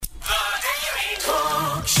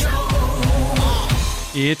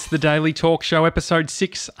It's the Daily Talk Show, episode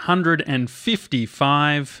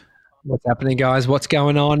 655. What's happening, guys? What's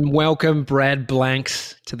going on? Welcome, Brad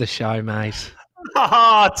Blanks, to the show, mate.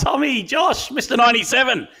 Tommy, Josh, Mr.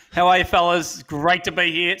 97. How are you, fellas? Great to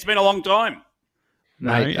be here. It's been a long time.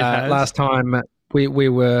 Mate, last time we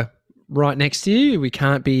were right next to you. We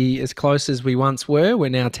can't be as close as we once were. We're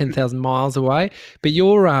now 10,000 miles away. But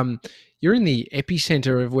you're in the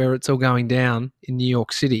epicenter of where it's all going down in New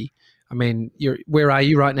York City. I mean, where are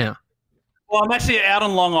you right now? Well, I'm actually out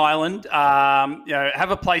on Long Island.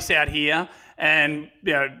 Have a place out here. And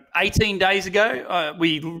 18 days ago,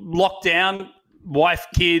 we locked down, wife,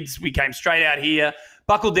 kids. We came straight out here,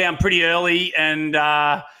 buckled down pretty early, and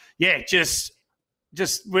just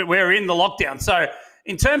we're in the lockdown. So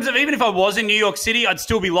in terms of, even if I was in New York City, I'd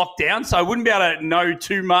still be locked down. So I wouldn't be able to know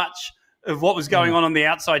too much of what was going on the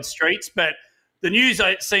outside streets. But the news,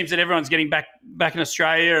 it seems that everyone's getting back in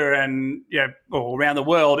Australia and or around the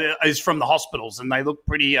world is from the hospitals, and they look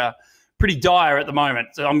pretty dire at the moment.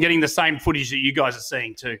 So I'm getting the same footage that you guys are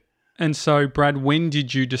seeing too. And so, Brad, when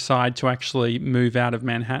did you decide to actually move out of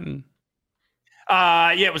Manhattan?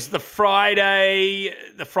 It was the Friday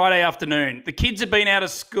afternoon. The kids had been out of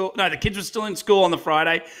school. No, the kids were still in school on the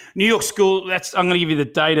Friday. New York school, I'm going to give you the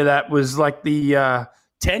date of that, was like the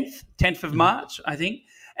 10th of March, I think.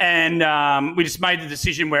 And we just made the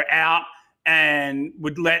decision we're out and we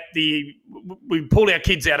pulled our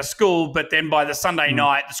kids out of school, but then by the Sunday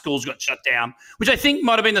night, the schools got shut down, which I think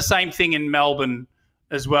might have been the same thing in Melbourne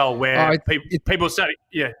as well, where people started,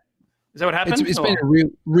 Is that what happened? It's been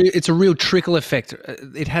it's a real trickle effect.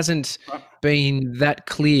 It hasn't been that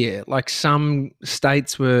clear. Like some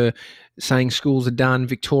states were saying schools are done.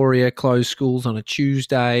 Victoria closed schools on a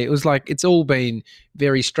Tuesday. It was like it's all been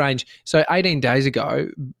very strange. So 18 days ago,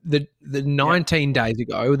 the 19 days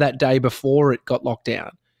ago, that day before it got locked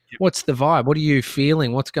down. What's the vibe? What are you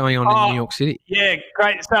feeling? What's going on in New York City? Yeah,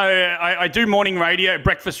 great. So I do morning radio,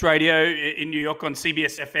 breakfast radio in New York on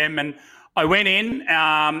CBS FM, and I went in.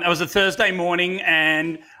 It was a Thursday morning,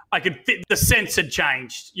 and I could fit the sense had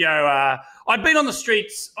changed. I'd been on the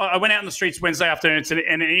streets. I went out on the streets Wednesday afternoon. It's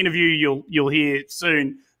an interview you'll hear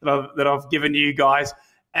soon that I've given you guys,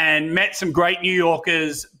 and met some great New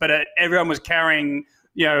Yorkers. But everyone was carrying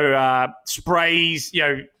sprays.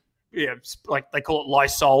 Like they call it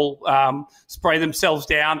Lysol, spray themselves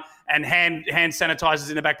down, and hand sanitizers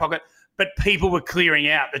in the back pocket. But people were clearing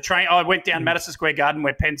out. The train. I went down Madison Square Garden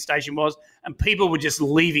where Penn Station was, and people were just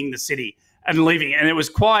leaving the city and leaving. And it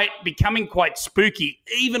was becoming quite spooky,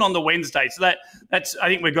 even on the Wednesday. So that's I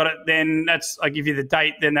think we got it then. I give you the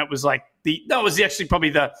date. Then that was actually probably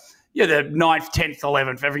the 9th, 10th,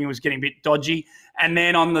 11th. Everything was getting a bit dodgy. And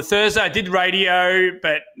then on the Thursday, I did radio,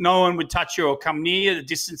 but no one would touch you or come near. The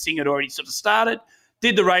distancing had already sort of started.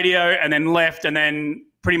 Did the radio and then left, and then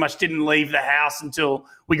pretty much didn't leave the house until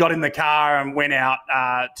we got in the car and went out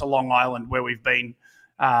to Long Island, where we've been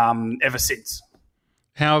ever since.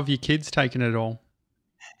 How have your kids taken it all?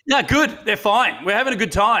 Yeah, good. They're fine. We're having a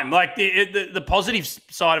good time. Like the positive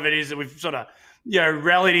side of it is that we've sort of,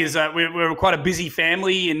 reality is that we're quite a busy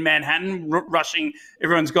family in Manhattan, rushing.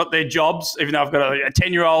 Everyone's got their jobs, even though I've got a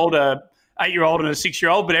 10-year-old, a 8-year-old, and a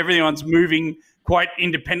 6-year-old, but everyone's moving quite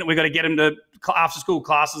independent. We've got to get them to after-school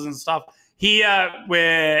classes and stuff. Here,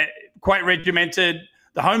 we're quite regimented.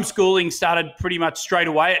 The homeschooling started pretty much straight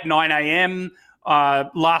away at 9 a.m.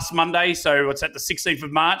 Last Monday. So what's that, the 16th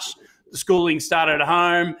of March? The schooling started at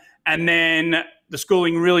home, and then the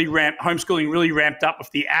homeschooling really ramped up with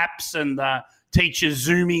the apps and the teachers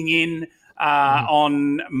zooming in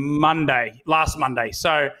on last Monday.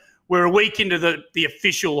 So we're a week into the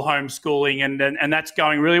official homeschooling, and that's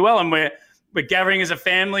going really well. And we're gathering as a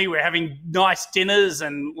family. We're having nice dinners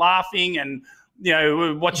and laughing, and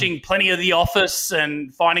we're watching plenty of The Office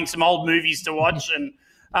and finding some old movies to watch. And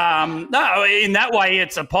no, in that way,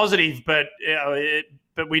 it's a positive. But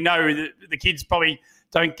but we know that the kids probably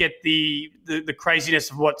don't get the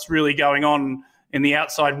craziness of what's really going on in the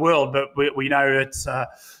outside world. But we know it's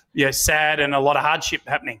sad and a lot of hardship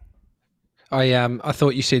happening. I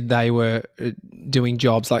thought you said they were doing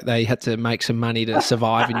jobs, like they had to make some money to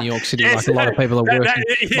survive in New York City. Yes, like a lot of people are working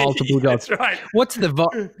multiple jobs. That's right. What's the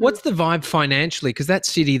vibe financially? Because that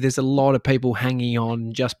city, there's a lot of people hanging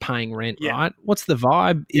on, just paying rent, right? What's the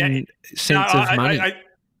vibe in sense of money?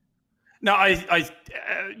 The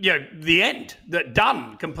end.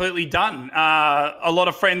 Completely done. A lot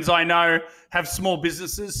of friends I know have small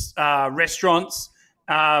businesses, restaurants.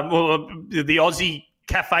 The Aussie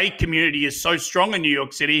cafe community is so strong in New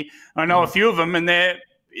York City. I know a few of them, and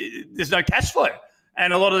there's no cash flow.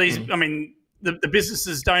 And a lot of these, the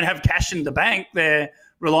businesses don't have cash in the bank. They're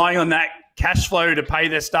relying on that cash flow to pay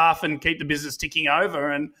their staff and keep the business ticking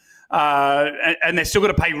over, and they're still got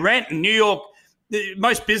to pay rent. In New York,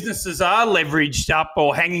 most businesses are leveraged up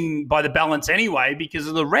or hanging by the balance anyway because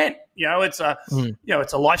of the rent. It's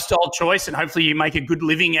a lifestyle choice, and hopefully you make a good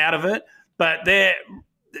living out of it. But they're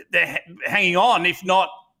hanging on, if not,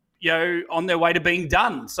 on their way to being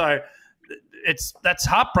done. So that's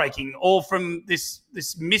heartbreaking, all from this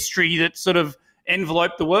mystery that sort of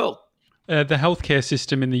enveloped the world. The healthcare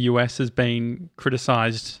system in the US has been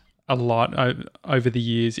criticised a lot over the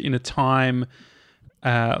years. In a time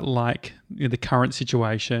like the current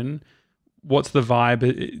situation, what's the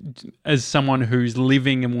vibe? As someone who's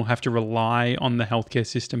living and will have to rely on the healthcare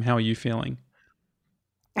system, how are you feeling?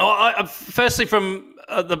 Firstly, from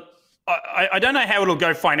I don't know how it'll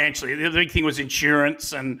go financially. The big thing was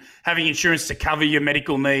insurance and having insurance to cover your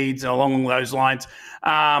medical needs along those lines.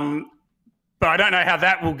 But I don't know how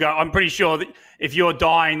that will go. I'm pretty sure that if you're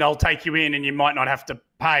dying, they'll take you in and you might not have to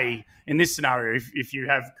pay in this scenario if you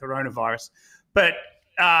have coronavirus. But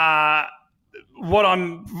from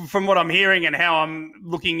what I'm hearing and how I'm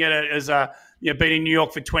looking at it as been in New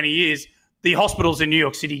York for 20 years, the hospitals in New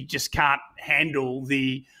York City just can't handle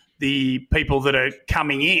the people that are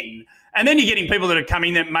coming in. And then you're getting people that are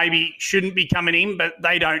coming that maybe shouldn't be coming in, but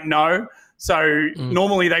they don't know. So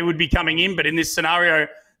normally they would be coming in, but in this scenario,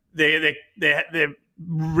 they're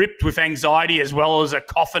ripped with anxiety as well as a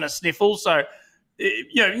cough and a sniffle. So,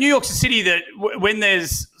 New York's a city that when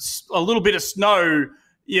there's a little bit of snow,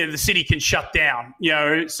 the city can shut down.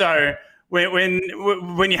 So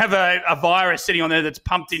when you have a virus sitting on there that's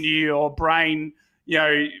pumped into your brain,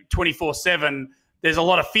 24/7, there's a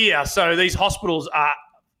lot of fear. So these hospitals are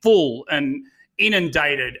full and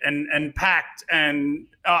inundated and packed. And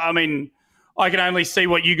I can only see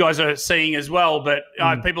what you guys are seeing as well, but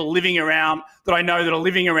people living around that I know that are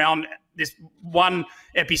living around this one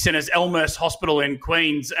epicenter's Elmhurst Hospital in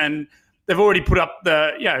Queens, and they've already put up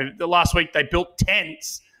the last week they built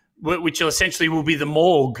tents, which essentially will be the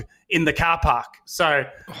morgue in the car park. So,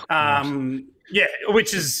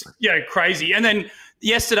 which is crazy. And then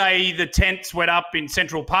yesterday the tents went up in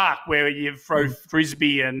Central Park where you throw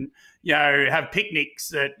frisbee and have picnics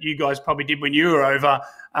that you guys probably did when you were over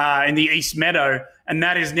in the East Meadow, and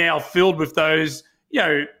that is now filled with those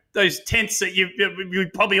those tents that you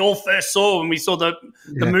probably all first saw when we saw the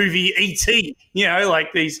movie E.T.,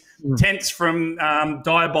 like these tents from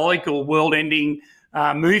diabolical world-ending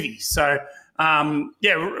movies. So,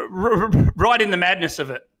 right in the madness of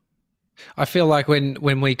it. I feel like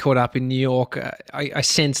when we caught up in New York, I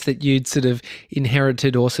sensed that you'd sort of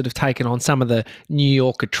inherited or sort of taken on some of the New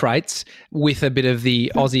Yorker traits with a bit of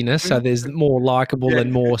the Aussiness. So there's more likable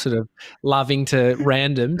and more sort of loving to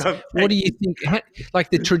randoms. What do you think,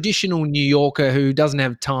 like the traditional New Yorker who doesn't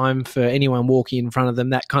have time for anyone walking in front of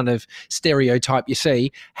them, that kind of stereotype you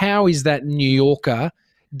see, how is that New Yorker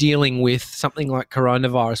dealing with something like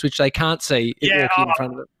coronavirus, which they can't see walking in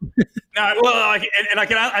front of them? No, well, I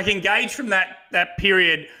can gauge from that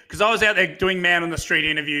period because I was out there doing man on the street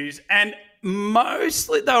interviews, and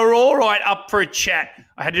mostly they were all right up for a chat.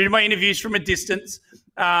 I had to do my interviews from a distance,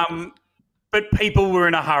 but people were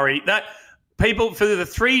in a hurry. That people for the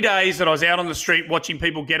 3 days that I was out on the street watching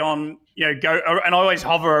people get on, go, and I always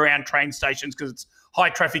hover around train stations because it's high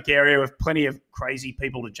traffic area with plenty of crazy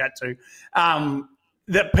people to chat to.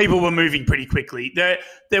 That people were moving pretty quickly.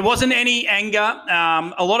 There wasn't any anger.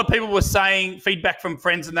 A lot of people were saying feedback from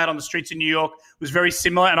friends and that on the streets in New York was very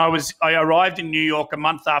similar. And I arrived in New York a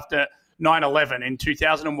month after 9/11 in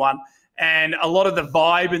 2001, and a lot of the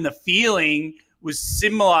vibe and the feeling was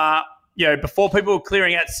similar. Before people were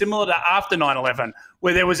clearing out, similar to after 9/11,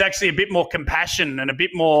 where there was actually a bit more compassion and a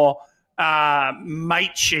bit more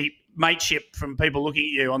mateship from people looking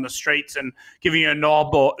at you on the streets and giving you a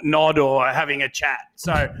nod or having a chat.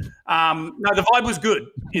 So, no, the vibe was good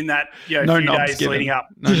in that few days leading up.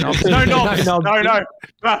 No knobs. No.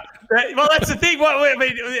 Well, that's the thing.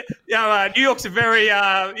 New York's a very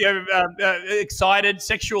excited,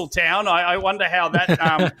 sexual town. I wonder how that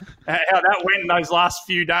went in those last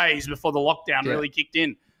few days before the lockdown really kicked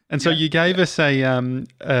in. And so you gave us a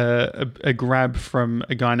grab from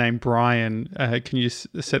a guy named Brian. Can you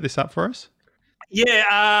set this up for us?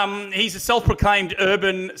 Yeah, he's a self-proclaimed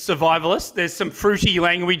urban survivalist. There's some fruity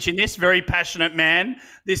language in this, very passionate man.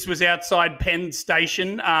 This was outside Penn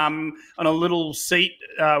Station on a little seat.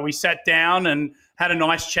 We sat down and had a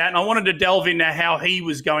nice chat, and I wanted to delve into how he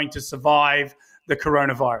was going to survive the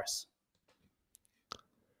coronavirus.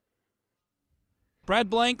 Brad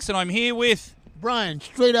Blanks, and I'm here with Brian,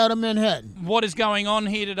 straight out of Manhattan. What is going on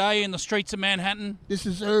here today in the streets of Manhattan? This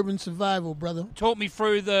is urban survival, brother. Talk me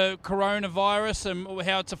through the coronavirus and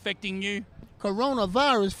how it's affecting you.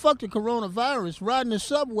 coronavirus. Fuck the coronavirus. Riding the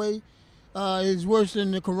subway is worse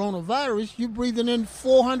than the coronavirus. You're breathing in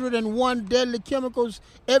 401 deadly chemicals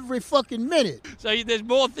every fucking minute. So there's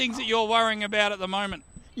more things that you're worrying about at the moment.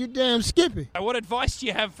 You damn skippy. What advice do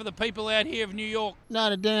you have for the people out here of New York?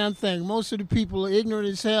 Not a damn thing. Most of the people are ignorant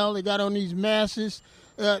as hell. They got on these masks.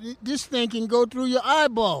 This thing can go through your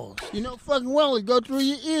eyeballs. You know fucking well it go through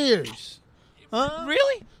your ears. Huh?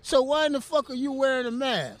 Really? So why in the fuck are you wearing a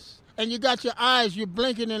mask? And you got your eyes, you're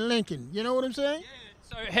blinking and linking. You know what I'm saying?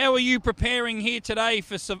 So how are you preparing here today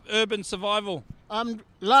for urban survival?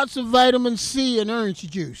 Lots of vitamin C and orange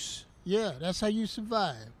juice. Yeah, that's how you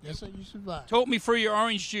survive. That's how you survive. Talk me through your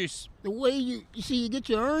orange juice. The way you see, you get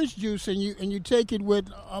your orange juice and you take it with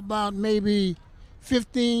about maybe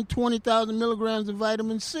 20,000 milligrams of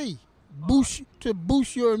vitamin C, to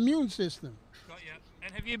boost your immune system. Got you.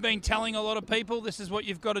 And have you been telling a lot of people this is what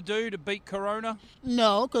you've got to do to beat corona?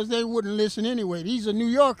 No, because they wouldn't listen anyway. These are New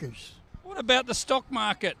Yorkers. What about the stock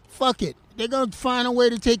market? Fuck it. They're going to find a way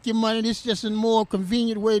to take your money. This is just a more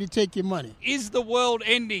convenient way to take your money. Is the world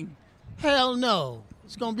ending? Hell no.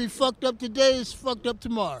 It's going to be fucked up today. It's fucked up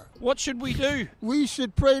tomorrow. What should we do? We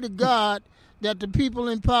should pray to God that the people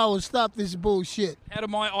in power stop this bullshit. How do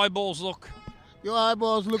my eyeballs look? Your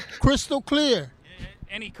eyeballs look crystal clear.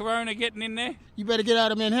 Any corona getting in there? You better get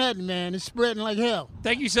out of Manhattan, man. It's spreading like hell.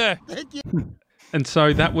 Thank you, sir. Thank you. And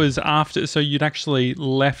so that was after, so you'd actually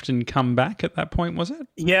left and come back at that point, was it?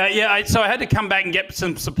 Yeah. So I had to come back and get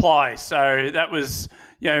some supplies. So that was,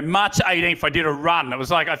 March 18th, I did a run. It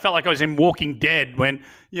was like, I felt like I was in Walking Dead when,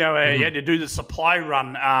 you had to do the supply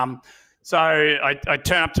run. So I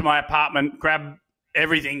turned up to my apartment, grabbed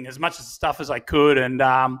everything, as much stuff as I could, and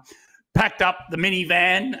packed up the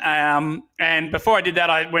minivan. And before I did that,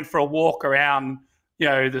 I went for a walk around,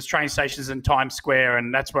 the train stations in Times Square,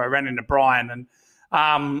 and that's where I ran into Brian. And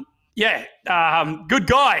good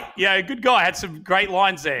guy. Yeah, good guy. Had some great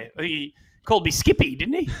lines there. He called me Skippy,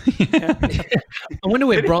 didn't he? I wonder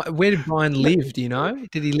where did Brian live? Do you know?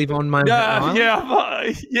 Did he live on Manhattan Island?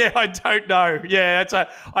 I don't know. Yeah,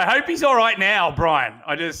 I hope he's all right now, Brian.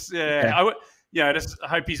 I just I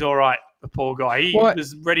hope he's all right. The poor guy. He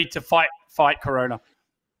was ready to fight Corona.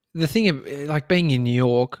 The thing of like being in New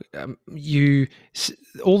York,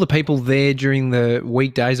 all the people there during the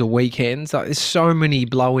weekdays or weekends, like, there's so many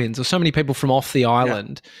blow-ins or so many people from off the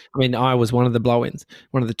island. Yeah. I mean, I was one of the blow-ins,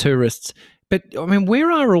 one of the tourists. But I mean,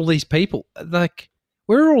 where are all these people? Like,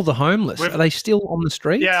 where are all the homeless? Are they still on the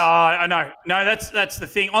streets? Yeah, I know. No, that's the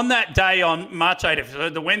thing. On that day, on March 8th, so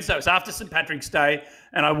the Wednesday, it was after St. Patrick's Day,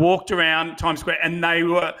 and I walked around Times Square, and they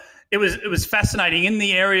were. It was fascinating in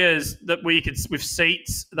the areas that we could with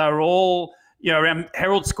seats. They were all around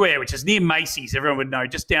Herald Square, which is near Macy's. Everyone would know,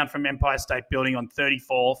 just down from Empire State Building on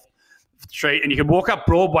 34th Street, and you could walk up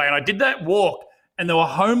Broadway. And I did that walk, and there were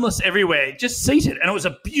homeless everywhere, just seated. And it was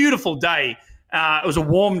a beautiful day. It was a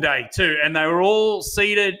warm day too, and they were all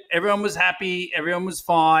seated. Everyone was happy. Everyone was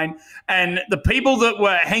fine. And the people that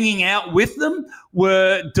were hanging out with them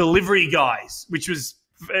were delivery guys, which was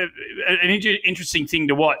an interesting thing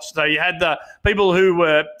to watch. So you had the people who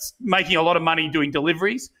were making a lot of money doing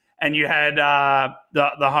deliveries, and you had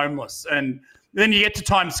the homeless. And then you get to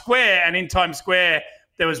Times Square, and in Times Square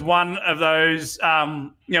there was one of those,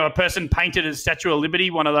 a person painted as Statue of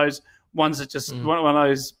Liberty, one of those ones that just one of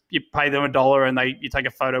those you pay them $1 and you take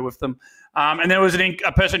a photo with them. And there was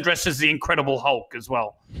a person dressed as the Incredible Hulk as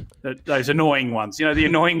well. Those annoying ones, the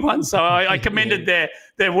annoying ones. So I commended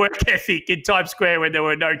their work ethic in Times Square when there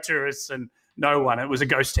were no tourists and no one. It was a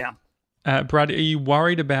ghost town. Brad, are you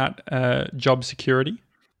worried about job security?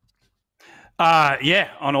 Yeah,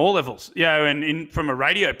 on all levels. And from a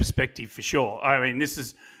radio perspective, for sure. I mean, this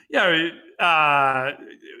is,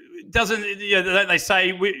 doesn't, they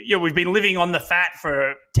say we've been living on the fat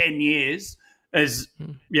for 10 years. As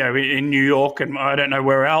in New York, and I don't know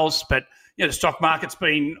where else, but the stock market's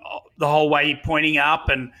been the whole way pointing up,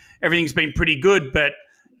 and everything's been pretty good. But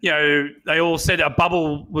they all said a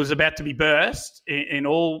bubble was about to be burst in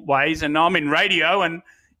all ways, and I'm in radio, and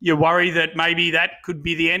you worry that maybe that could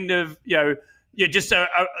be the end of just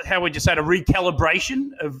how would you say, a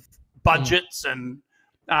recalibration of budgets and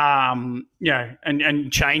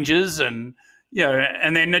and changes, and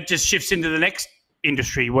and then it just shifts into the next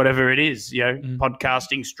industry, whatever it is,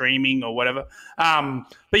 podcasting, streaming, or whatever.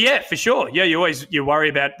 But yeah, for sure. Yeah, you worry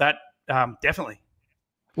about that. Definitely.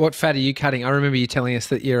 What fat are you cutting? I remember you telling us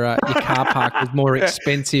that your car park was more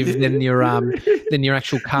expensive than your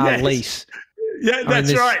actual car lease. Yeah,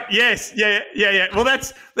 that's right. Yes, yeah. Well,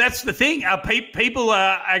 that's the thing. People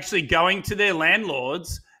are actually going to their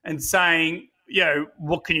landlords and saying,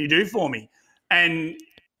 what can you do for me? And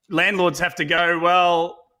landlords have to go,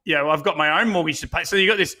 well, I've got my own mortgage to pay. So you've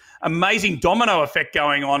got this amazing domino effect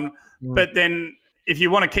going on. But then if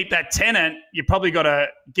you want to keep that tenant, you probably got to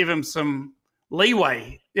give them some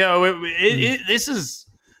leeway. This is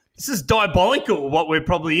diabolical what we're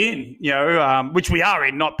probably in, which we are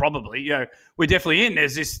in, not probably. We're definitely in.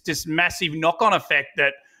 There's this massive knock-on effect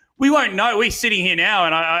that we won't know. We're sitting here now,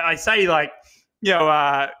 and I say, like, you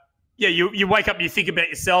wake up and you think about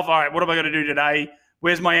yourself. All right, what am I going to do today?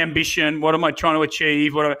 Where's my ambition? What am I trying to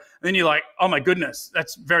achieve? And then you're like, oh my goodness,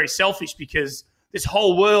 that's very selfish, because this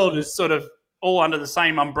whole world is sort of all under the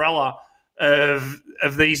same umbrella of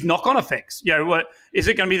these knock-on effects. What is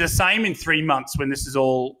it going to be the same in 3 months when this is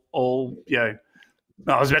all I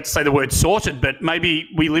was about to say the word sorted, but maybe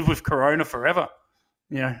we live with Corona forever.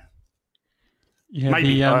 Yeah,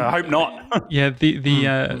 maybe. I hope not.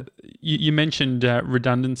 You mentioned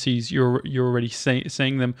redundancies. You're already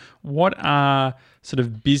seeing them. What are sort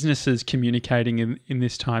of businesses communicating in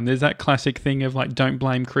this time? There's that classic thing of like, don't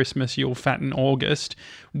blame Christmas, you'll fat in August.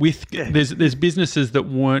 There's businesses that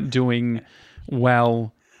weren't doing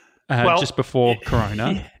well just before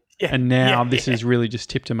Corona, and now this has really just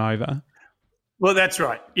tipped them over. Well, that's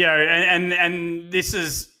right. And this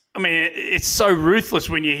is, I mean, it's so ruthless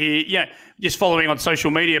when you hear, just following on social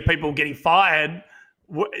media, people getting fired,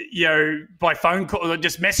 by phone call,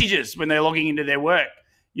 just messages when they're logging into their work.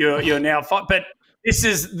 You're now fired. But this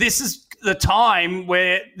is the time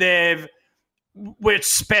where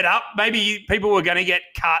it's sped up. Maybe people were going to get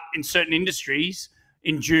cut in certain industries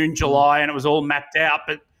in June, July, and it was all mapped out,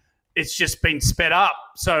 but it's just been sped up.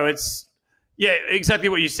 So it's, exactly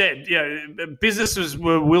what you said. Businesses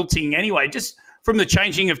were wilting anyway, just from the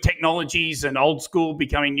changing of technologies and old school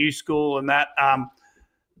becoming new school and that.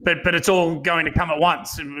 But it's all going to come at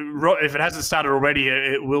once. If it hasn't started already,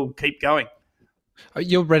 it will keep going.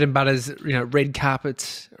 Your bread and butter is, red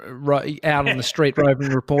carpets out on the street, roving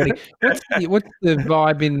reporting. What's the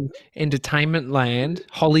vibe in entertainment land,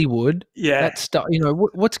 Hollywood? Yeah, that stuff.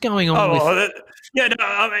 What's going on?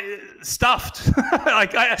 Stuffed.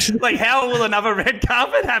 like, how will another red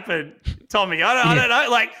carpet happen, Tommy? I don't know.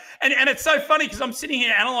 Like, and it's so funny because I'm sitting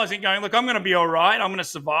here analysing, going, look, I'm going to be all right. I'm going to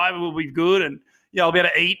survive. We'll be good, and I'll be able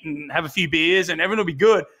to eat and have a few beers, and everyone will be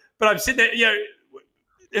good. But I'm sitting there,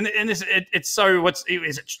 and this, it's so,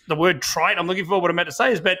 is it the word trite I'm looking for? What I'm about to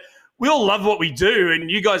say is, but we all love what we do, and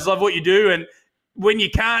you guys love what you do. And when you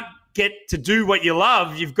can't get to do what you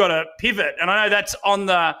love, you've got to pivot. And I know that's on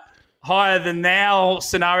the higher than now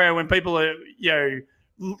scenario when people are,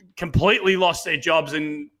 completely lost their jobs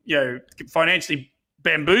and, financially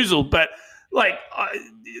bamboozled. But like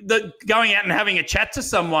going out and having a chat to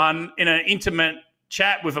someone in an intimate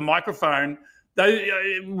chat with a microphone,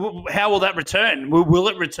 how will that return? Will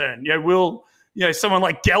it return? Will someone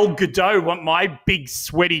like Gal Gadot want my big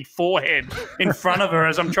sweaty forehead in front of her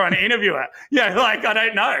as I'm trying to interview her? I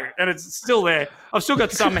don't know, and it's still there. I've still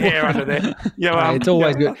got some hair under there. It's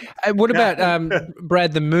always good. What about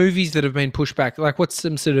Brad? The movies that have been pushed back. Like, what's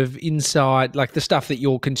some sort of insight? Like the stuff that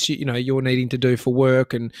you're needing to do for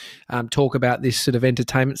work and talk about this sort of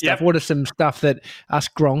entertainment stuff. Yep. What are some stuff that us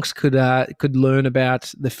gronks could learn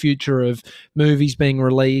about the future of movies being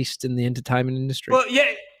released in the entertainment industry? Well,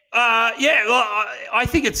 I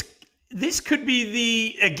think this could be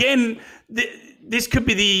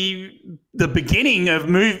the beginning of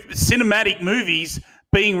cinematic movies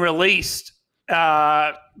being released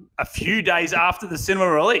a few days after the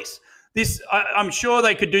cinema release. I'm sure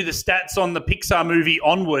they could do the stats on the Pixar movie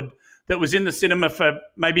Onward that was in the cinema for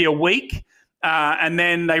maybe a week, and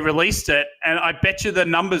then they released it. And I bet you the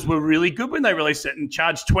numbers were really good when they released it and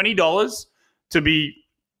charged $20 to be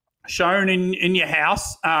shown in your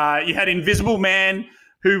house. You had Invisible Man,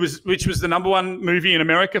 which was the number one movie in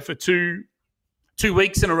America for two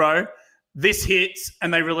weeks in a row. This hits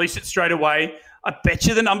and they release it straight away. I bet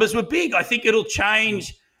you the numbers were big. I think it'll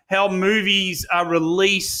change how movies are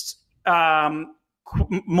released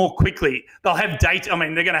more quickly. They'll have data. I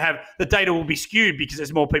mean, they're going to have the data will be skewed because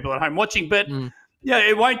there's more people at home watching. But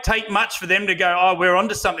it won't take much for them to go, oh, we're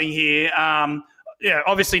onto something here.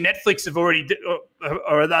 Obviously Netflix have already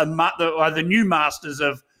are the new masters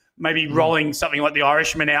of maybe rolling something like The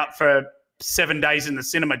Irishman out for 7 days in the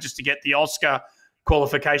cinema just to get the Oscar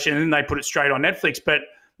qualification, and then they put it straight on Netflix. But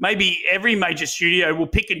maybe every major studio will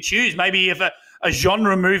pick and choose. Maybe if a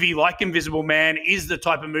genre movie like Invisible Man is the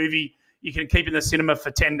type of movie you can keep in the cinema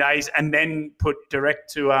for 10 days and then put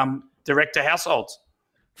direct to households.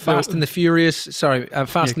 Fast and the Furious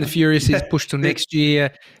is pushed till next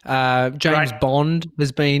year. James Bond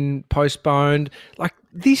has been postponed. Like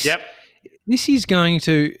this, this is going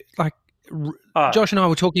to Josh and I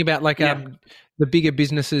were talking about Yeah. the bigger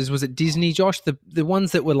businesses. Was it Disney, Josh? The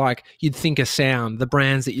ones that were like you'd think are sound, the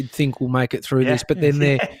brands that you'd think will make it through this, but then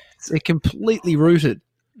they're completely rooted.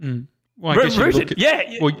 Well, I guess you Rooted. look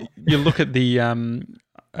at, well, you look at the,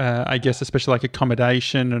 I guess, especially like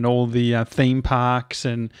accommodation and all the theme parks,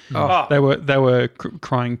 and they were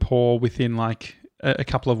crying poor within like a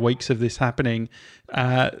couple of weeks of this happening.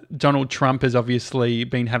 Donald Trump has obviously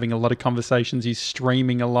been having a lot of conversations. He's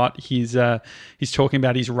streaming a lot. He's talking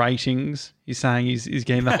about his ratings. He's saying he's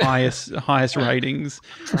getting the highest ratings.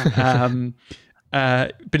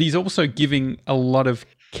 But he's also giving a lot of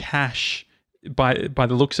cash by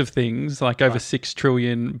the looks of things, like over $6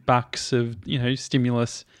 trillion of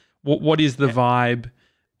stimulus. What is the vibe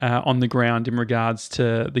on the ground in regards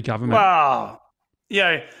to the government? Wow.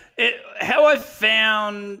 How I've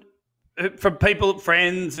found from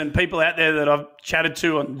friends and people out there that I've chatted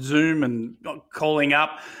to on Zoom and calling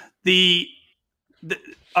up, I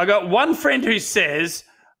got one friend who says,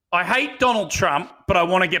 I hate Donald Trump, but I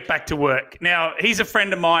want to get back to work. Now, he's a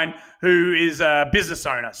friend of mine who is a business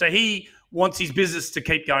owner. So he wants his business to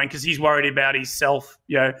keep going because he's worried about himself,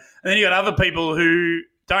 And then you got other people who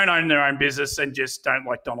don't own their own business and just don't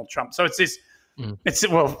like Donald Trump. So it's this.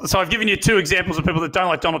 So I've given you two examples of people that don't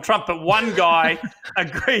like Donald Trump, but one guy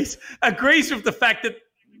agrees with the fact that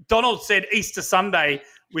Donald said Easter Sunday,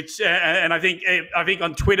 which and I think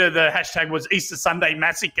on Twitter the hashtag was Easter Sunday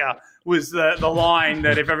Massacre was the line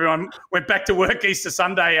that if everyone went back to work Easter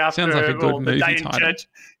Sunday after sounds like a good the movie day in title. church.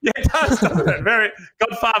 Yeah, it does. Doesn't it? Very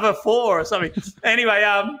Godfather 4 or something. Anyway,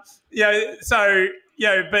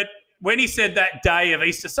 but when he said that day of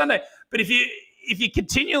Easter Sunday, but if you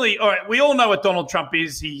continually, all right, we all know what Donald Trump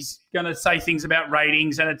is. He's going to say things about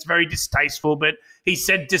ratings and it's very distasteful, but he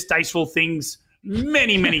said distasteful things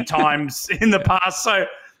many, many times in the past. So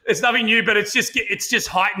it's nothing new, but it's just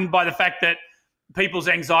heightened by the fact that people's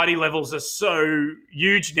anxiety levels are so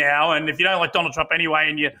huge now. And if you don't like Donald Trump anyway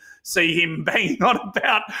and you see him banging on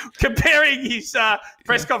about comparing his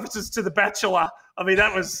press conferences to The Bachelor, I mean,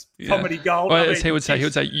 that was comedy gold. Well, he would say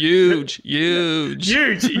huge.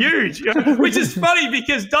 Huge. Which is funny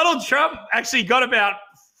because Donald Trump actually got about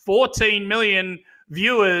 14 million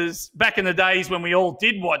viewers back in the days when we all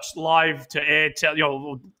did watch live to air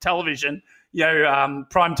television,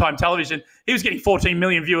 primetime television. He was getting 14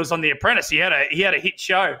 million viewers on The Apprentice. He had a hit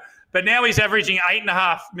show. But now he's averaging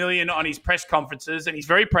 8.5 million on his press conferences, and he's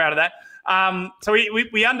very proud of that. So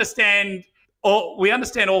we understand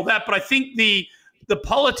all that, but I think the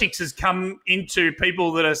politics has come into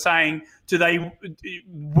people that are saying,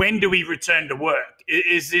 when do we return to work?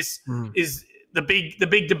 Is the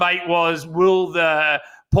big debate was, will the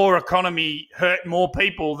poor economy hurt more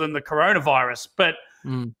people than the coronavirus? But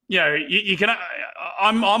you can.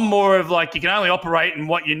 I'm more of like, you can only operate in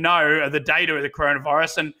what you know of the data of the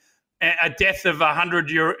coronavirus, and a death of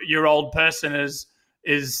 100-year-old person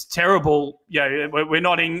is terrible. We're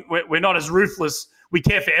not as ruthless. We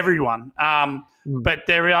care for everyone. But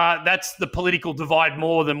that's the political divide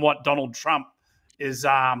more than what Donald Trump is,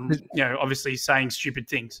 obviously saying stupid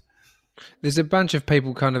things. There's a bunch of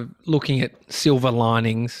people kind of looking at silver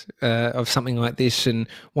linings of something like this, and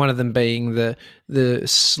one of them being the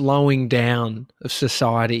slowing down of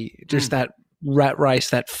society, just that rat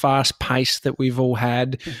race, that fast pace that we've all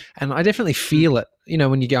had. And I definitely feel it.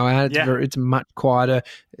 When you go out, it's much quieter.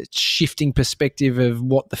 It's shifting perspective of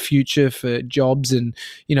what the future for jobs and,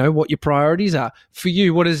 what your priorities are. For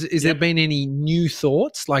you, has there been any new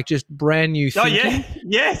thoughts, like just brand new thinking? Oh, yeah.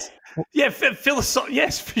 Yes. Yeah,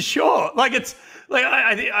 yes, for sure. Like it's like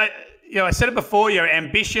I said it before.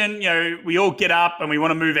 Ambition. We all get up and we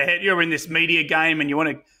want to move ahead. You're in this media game and you want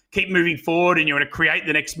to keep moving forward and you want to create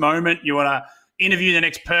the next moment. You want to interview the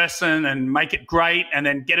next person and make it great, and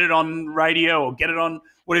then get it on radio or get it on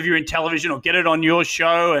whatever you're in television or get it on your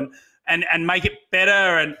show and make it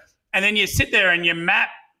better. And then you sit there and you map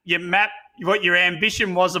what your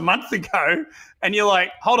ambition was a month ago, and you're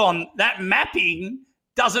like, hold on, that mapping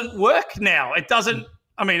doesn't work now. It doesn't.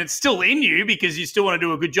 I mean, it's still in you because you still want to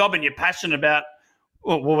do a good job and you're passionate about.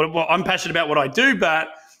 Well, I'm passionate about what I do, but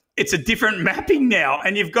it's a different mapping now,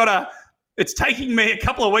 and you've got to. It's taking me a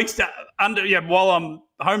couple of weeks while I'm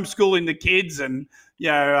homeschooling the kids and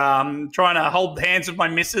trying to hold hands with my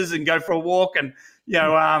missus and go for a walk and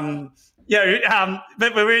but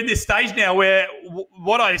we're in this stage now where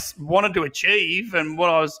what I wanted to achieve and what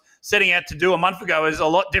I was setting out to do a month ago is a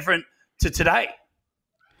lot different to today.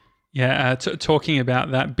 Yeah, talking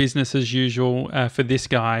about that business as usual for this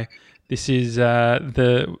guy. This is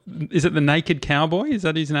is it the Naked Cowboy? Is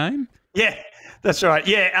that his name? Yeah, that's right.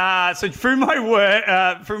 Yeah. So through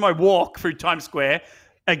my walk through Times Square,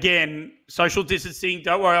 again, social distancing.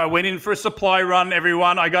 Don't worry, I went in for a supply run,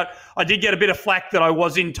 everyone. I did get a bit of flack that I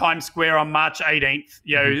was in Times Square on March 18th.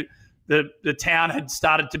 You know, the town had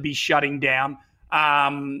started to be shutting down.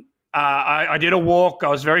 I did a walk. I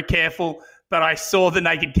was very careful, but I saw the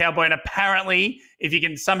Naked Cowboy, and apparently, if you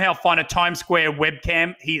can somehow find a Times Square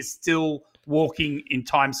webcam, he is still walking in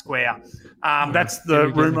Times Square. That's the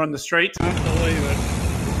rumor on the streets. Can't believe it.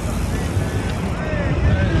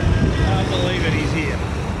 Can't believe it. He's here.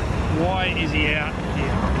 Why is he out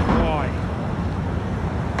here? Why?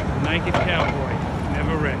 The Naked Cowboy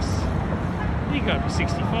never rests. He got to be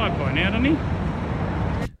 65 by now, doesn't he?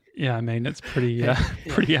 Yeah, I mean, it's pretty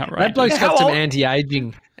pretty outrageous. That bloke's How got some old-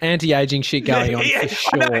 anti-aging shit going on for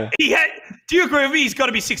sure. Do you agree with me? He's got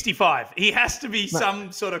to be 65. He has to be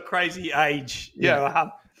some sort of crazy age.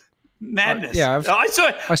 Madness. I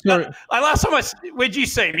saw last time where'd you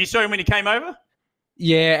see him? You saw him when he came over?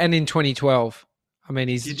 Yeah, and in 2012. I mean,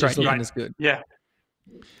 he's just looking as good. Yeah.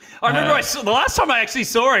 I remember the last time I actually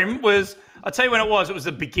saw him was, I'll tell you when it was. It was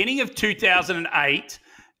the beginning of 2008.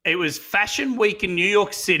 It was Fashion Week in New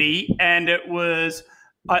York City, and it was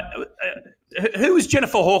who was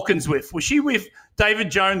Jennifer Hawkins with? Was she with David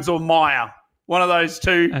Jones or Maya? One of those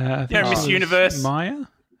two. Miss Universe. Maya?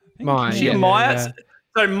 Maya. She Maya. Yeah.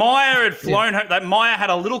 So Maya had flown her. That Maya had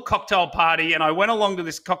a little cocktail party, and I went along to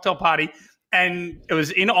this cocktail party, and it was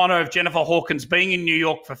in honor of Jennifer Hawkins being in New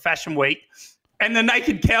York for Fashion Week. And the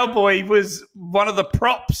Naked Cowboy was one of the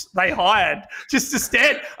props they hired just to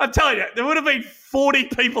stand. I'm telling you, there would have been 40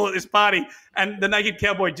 people at this party, and the Naked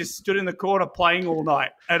Cowboy just stood in the corner playing all night.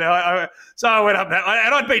 And so I went up there,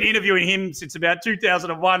 and I'd been interviewing him since about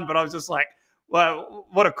 2001, but I was just like, well,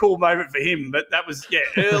 what a cool moment for him. But that was,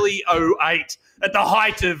 early 08 at the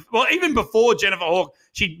height of, well, even before Jennifer Hawke,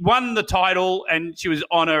 she won the title and she was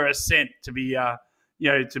on her ascent to be,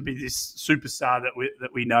 to be this superstar that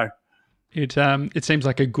we know. It seems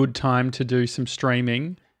like a good time to do some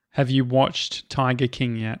streaming. Have you watched Tiger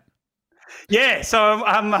King yet? Yeah, so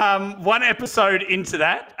I'm one episode into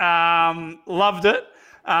that. Loved it.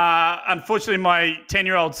 Unfortunately, my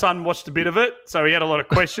 10-year-old son watched a bit of it, so he had a lot of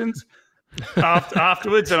questions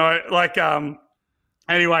afterwards. And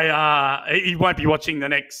he won't be watching the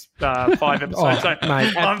next 5 episodes.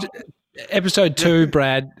 Mate, episode 2,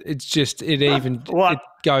 Brad, it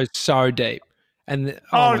goes so deep. And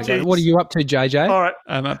my God, what are you up to, JJ? All right,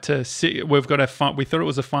 I'm up to 6. We've got we thought it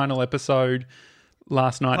was a final episode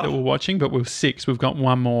last night that we're watching, but we're 6. We've got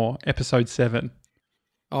one more, episode 7.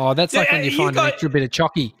 Oh, that's like when you find an extra bit of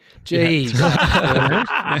chocky. Jeez.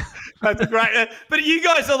 Yeah. That's great. But you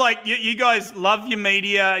guys are like, you guys love your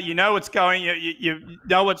media. You know what's going. You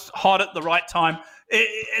know what's hot at the right time.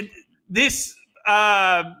 This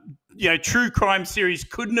true crime series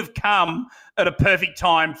couldn't have come at a perfect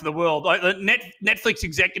time for the world. Like Netflix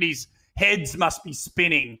executives' heads must be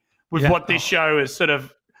spinning with what this show is sort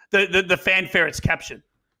of the fanfare it's captured.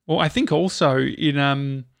 Well, I think also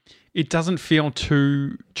it doesn't feel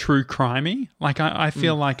too true crimey. Like I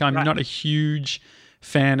feel like I'm not a huge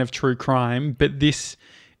fan of true crime, but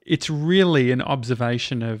it's really an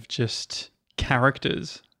observation of just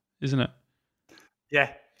characters, isn't it?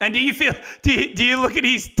 Yeah. And do you look at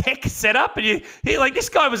his tech setup and he like, this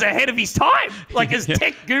guy was ahead of his time, like as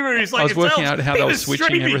tech gurus like I was working out how they were switching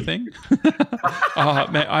streaming everything. Oh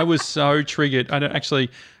man, I was so triggered. I don't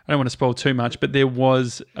want to spoil too much, but there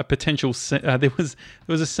was a potential there was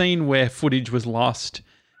a scene where footage was lost,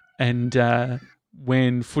 and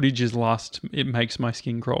when footage is lost, it makes my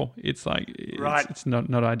skin crawl. It's like it's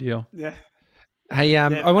not ideal. Yeah. Hey,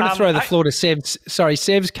 I want to throw the floor to Sevs. Sorry,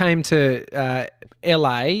 Sevs came to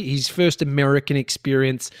LA, his first American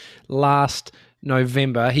experience last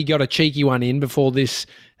November. He got a cheeky one in before this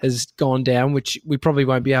has gone down, which we probably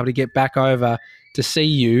won't be able to get back over to see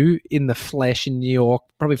you in the flesh in New York,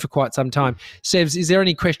 probably for quite some time. Sevs, is there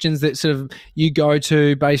any questions that sort of you go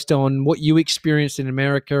to based on what you experienced in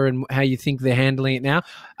America and how you think they're handling it now?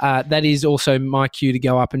 That is also my cue to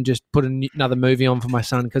go up and just put another movie on for my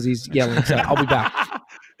son because he's yelling. So I'll be back.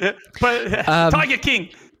 Tiger King.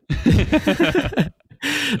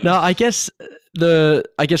 No, I guess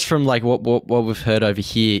from like what we've heard over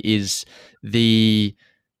here is the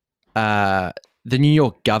New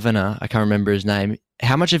York governor, I can't remember his name.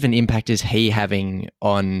 How much of an impact is he having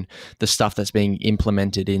on the stuff that's being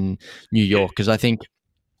implemented in New York? Because I think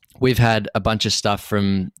we've had a bunch of stuff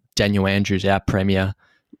from Daniel Andrews, our premier,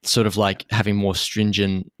 sort of like having more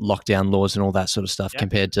stringent lockdown laws and all that sort of stuff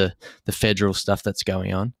compared to the federal stuff that's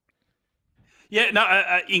going on. Yeah, no,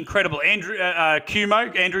 incredible. Andrew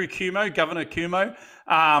Cuomo, Governor Cuomo,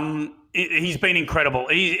 he's been incredible.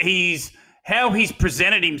 He's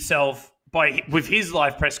presented himself with his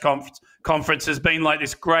live press conference has been like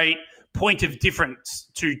this great point of difference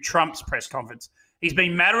to Trump's press conference. He's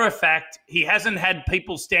been matter of fact. He hasn't had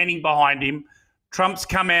people standing behind him. Trump's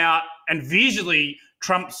come out, and visually,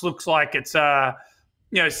 Trump's looks like it's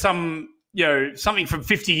something from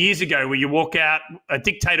 50 years ago where you walk out, a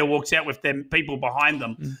dictator walks out with them people behind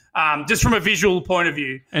them. Just from a visual point of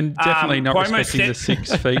view, and definitely not Cuomo respecting the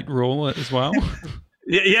 6 feet rule as well.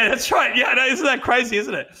 Yeah, that's right. Yeah, no, isn't that crazy,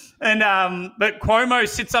 isn't it? And but Cuomo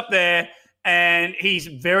sits up there and he's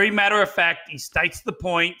very matter of fact. He states the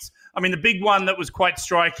points. I mean, the big one that was quite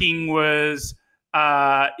striking was,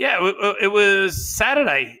 it was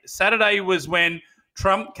Saturday. Saturday was when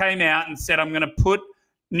Trump came out and said, I'm going to put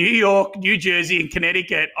New York, New Jersey, and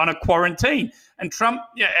Connecticut on a quarantine. And Trump,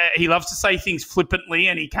 he loves to say things flippantly,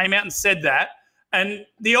 and he came out and said that. And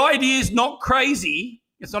the idea is not crazy.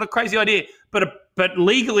 It's not a crazy idea, but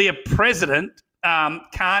legally a president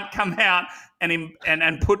can't come out and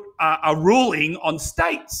put a ruling on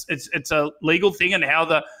states. It's a legal thing, and how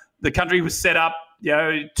the country was set up,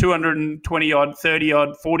 220 odd, 30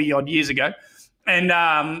 odd, 40 odd years ago.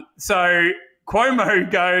 And so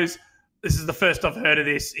Cuomo goes, this is the first I've heard of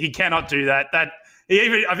this. He cannot do that.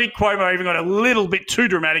 I think Cuomo even got a little bit too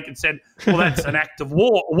dramatic and said, well, that's an act of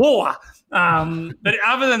war. But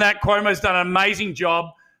other than that, Cuomo's done an amazing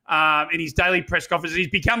job in his daily press conferences. He's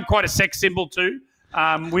become quite a sex symbol too.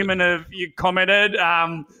 Women have commented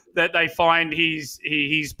that they find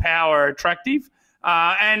his power attractive.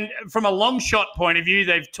 And from a long shot point of view,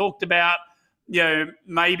 they've talked about,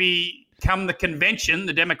 maybe come the convention,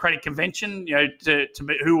 the Democratic convention,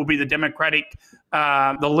 who will be the Democratic,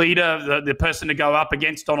 the leader, the person to go up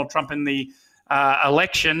against Donald Trump in the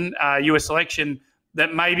election, U.S. election,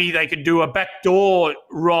 that maybe they could do a backdoor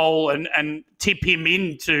role and tip him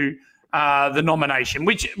into the nomination,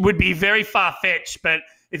 which would be very far-fetched. But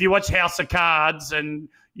if you watch House of Cards and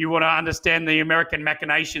you want to understand the American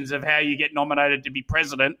machinations of how you get nominated to be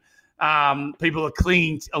president, people are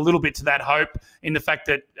clinging a little bit to that hope in the fact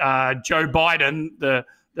that Joe Biden, the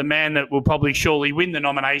man that will probably surely win the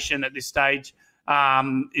nomination at this stage,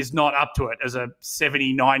 is not up to it as a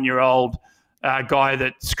 79-year-old guy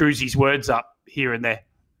that screws his words up here and there.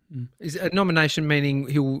 Is a nomination meaning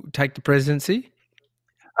he'll take the presidency?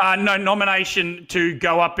 No, nomination to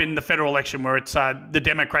go up in the federal election where it's the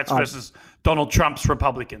Democrats versus Donald Trump's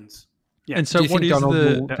Republicans. Yeah. And so Do you think Donald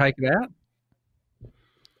will the... take it out?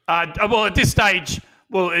 Well, at this stage,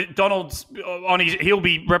 Donald's he'll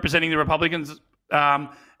be representing the Republicans, but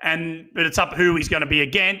it's up who he's going to be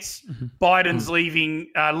against. Mm-hmm. Biden's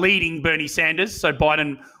leading Bernie Sanders, so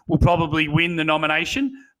Biden will probably win the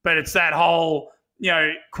nomination. But it's that whole,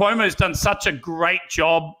 Cuomo's done such a great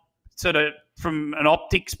job, sort of from an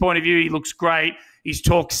optics point of view. He looks great. He's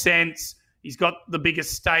talked sense. He's got the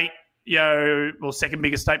biggest state, second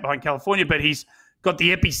biggest state behind California, but he's got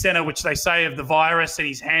the epicenter, which they say, of the virus, and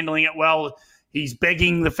he's handling it well. He's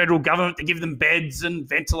begging the federal government to give them beds and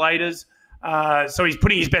ventilators. So he's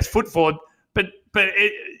putting his best foot forward. But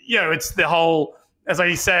it's the whole, as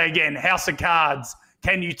I say again, House of Cards.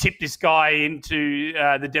 Can you tip this guy into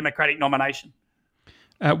the Democratic nomination?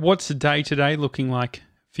 What's the day-to-day looking like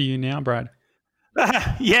for you now, Brad?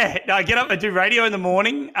 I get up, I do radio in the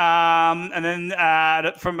morning, and then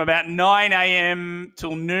from about 9 a.m.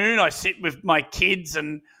 till noon, I sit with my kids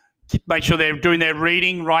and make sure they're doing their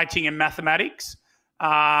reading, writing, and mathematics,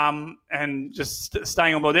 and just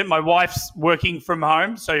staying on board them. My wife's working from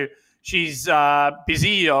home, so she's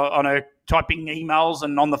busy on her typing emails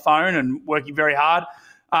and on the phone and working very hard.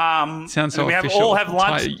 Sounds so we official. all have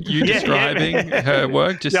lunch. You describing her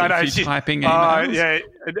work, just she's typing emails?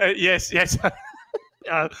 Yes.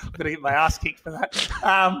 I'm going to get my ass kicked for that.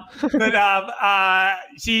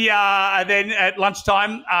 She then at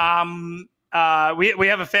lunchtime, we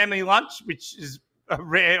have a family lunch, which is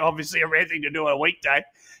obviously a rare thing to do on a weekday.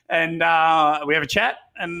 And we have a chat,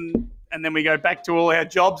 and then we go back to all our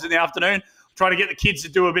jobs in the afternoon, try to get the kids to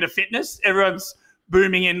do a bit of fitness. Everyone's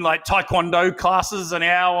booming in like taekwondo classes an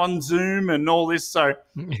hour on Zoom and all this. So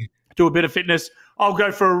do a bit of fitness. I'll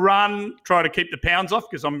go for a run, try to keep the pounds off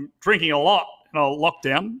because I'm drinking a lot in a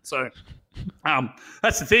lockdown. So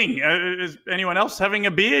that's the thing. Is anyone else having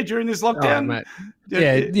a beer during this lockdown? Oh,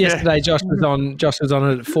 mate. Yesterday Josh was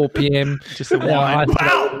on it at 4 p.m. Just a wine.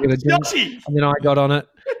 Joshy! And then I got on it.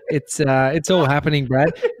 It's all happening,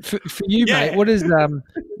 Brad. For you, mate, what is the?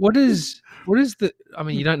 I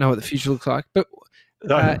mean, you don't know what the future looks like, but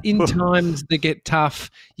in times that get tough,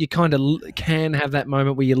 you kind of can have that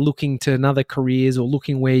moment where you're looking to another careers or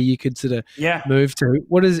looking where you could sort of move to.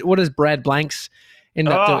 What does Brad Blanks end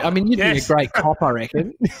up doing? I mean, you'd be a great cop, I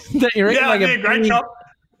reckon. Don't you reckon? Yeah, I'd be a great cop.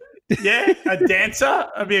 Yeah, a dancer.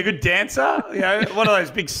 I'd be a good dancer. You know, one of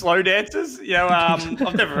those big slow dancers. You know, I'm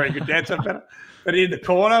never a very good dancer, but in the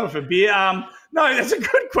corner with a beer. No, that's a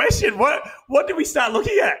good question. What do we start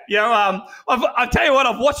looking at? You know, I'll tell you what.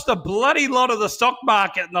 I've watched a bloody lot of the stock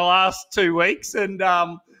market in the last 2 weeks, and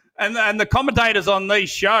the commentators on these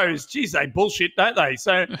shows, geez, they bullshit, don't they?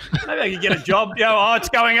 So maybe I could get a job. You know, it's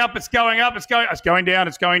going up, it's going up, it's going down, it's going down,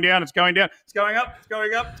 it's going down, it's going up, it's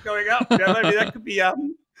going up, it's going up. You know, maybe that could be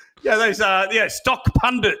those stock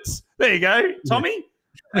pundits. There you go, Tommy.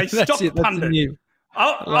 A stock pundit.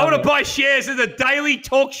 I want to buy shares in the Daily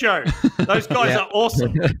Talk Show. Those guys are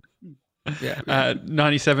awesome.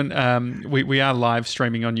 97. We are live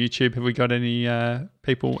streaming on YouTube. Have we got any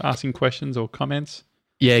people asking questions or comments?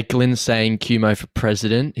 Yeah, Glenn's saying Cuomo for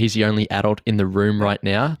president. He's the only adult in the room right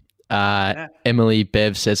now. Emily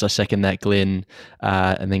Bev says, I second that, Glenn.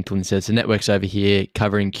 And then Glenn says, the network's over here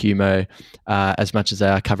covering Cuomo as much as they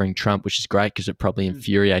are covering Trump, which is great because it probably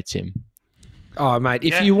infuriates him. Oh, mate,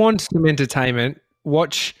 if you want some entertainment,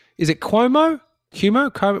 watch, is it Cuomo?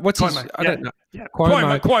 Cuomo? What's his? I don't know. Yeah.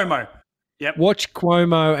 Cuomo. Yep. Watch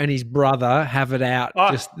Cuomo and his brother have it out.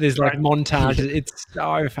 There's like montages. It's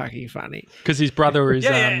so fucking funny. Because his brother is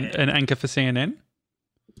an anchor for CNN.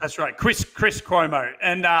 That's right, Chris Cuomo,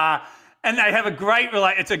 and they have a great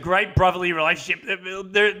it's a great brotherly relationship.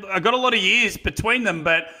 I've got a lot of years between them,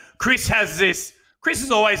 but Chris has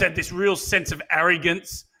always had this real sense of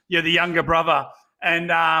arrogance. You're the younger brother,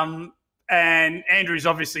 and Andrew's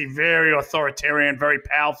obviously very authoritarian, very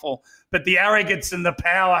powerful. But the arrogance and the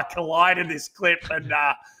power collide in this clip, and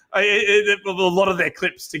a lot of their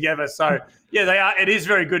clips together. So yeah, they are. It is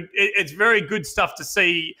very good. It's very good stuff to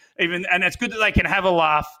see, and it's good that they can have a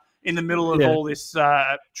laugh in the middle of all this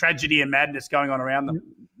tragedy and madness going on around them.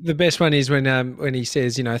 The best one is when he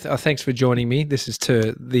says, you know, thanks for joining me. This is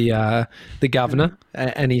to the governor,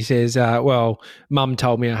 and he says, well, Mum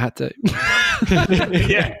told me I had to.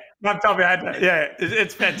 Yeah. Mum told me I had to. Yeah,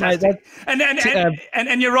 it's fantastic.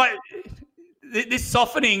 And you're right. This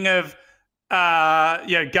softening of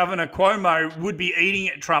Governor Cuomo would be eating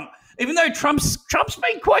at Trump, even though Trump's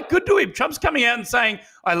been quite good to him. Trump's coming out and saying,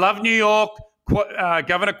 "I love New York."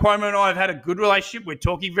 Governor Cuomo and I have had a good relationship. We're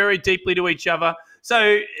talking very deeply to each other.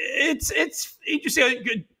 So it's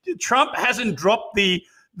interesting. Trump hasn't dropped the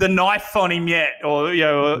knife on him yet, or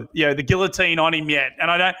the guillotine on him yet,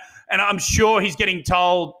 and I'm sure he's getting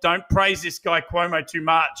told, don't praise this guy Cuomo too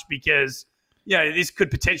much because, this could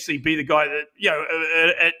potentially be the guy that,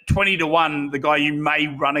 at 20-1, the guy you may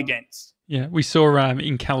run against. Yeah, we saw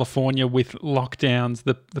in California with lockdowns,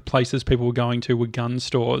 the places people were going to were gun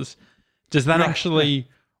stores. Does that actually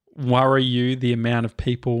worry you, the amount of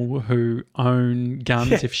people who own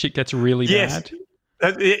guns if shit gets really bad?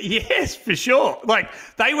 Yes, for sure. Like,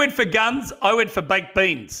 they went for guns, I went for baked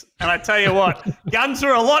beans. And I tell you what, guns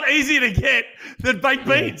are a lot easier to get than baked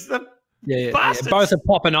beans. Bastards. Both are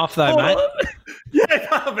popping off though, mate.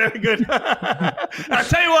 Yeah, very good. I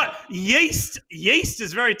tell you what, yeast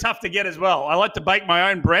is very tough to get as well. I like to bake my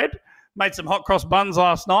own bread. Made some hot cross buns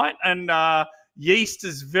last night, and yeast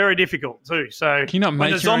is very difficult too. So can you not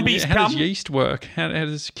make your own yeast? How does yeast work? How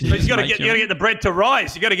does you got to get the bread to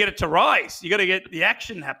rise. You got to get it to rise. You got to get the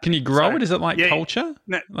action happening. Can you grow it? Is it like culture?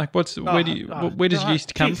 No. Like where does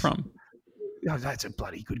yeast come from? Oh, that's a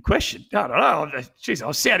bloody good question. I don't know. Jeez, I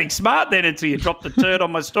was sounding smart then until you dropped the turd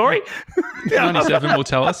on my story. 97 will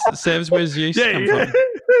tell us. Sevs, where's yeast come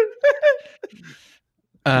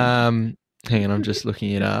from? Hang on, I'm just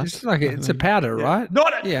looking it up. It's a powder, right?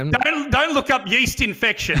 Don't look up yeast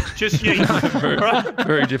infection. Just yeast.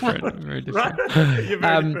 Very different. Very different. Right? You're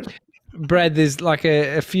very different. Brad, there's like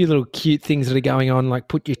a few little cute things that are going on, like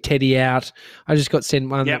put your teddy out. I just got sent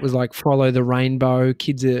one that was like follow the rainbow.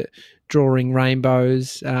 Kids are drawing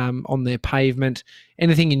rainbows on their pavement.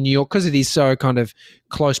 Anything in New York, because it is so kind of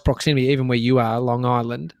close proximity, even where you are, Long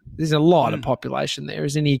Island, there's a lot of population there.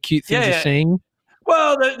 Is any cute things you're seeing?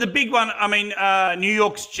 Well, the big one, I mean, New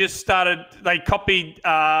York's just started, they copied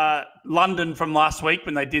London from last week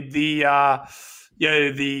when they did the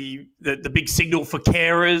big signal for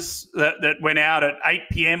carers that went out at 8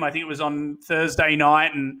 p.m. I think it was on Thursday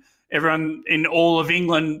night, and everyone in all of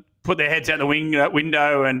England put their heads out the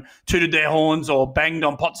window and tooted their horns or banged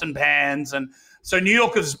on pots and pans. And so New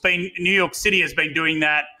York City has been doing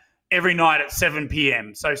that every night at 7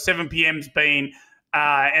 p.m. So 7 p.m.'s been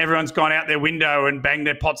everyone's gone out their window and banged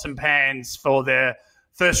their pots and pans for their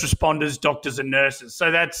first responders, doctors and nurses.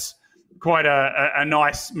 So that's quite a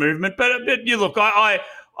nice movement. But you look, I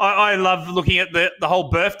love looking at the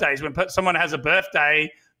whole birthdays. When someone has a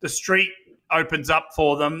birthday, the street opens up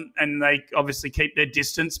for them and they obviously keep their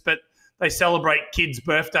distance, but they celebrate kids'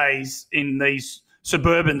 birthdays in these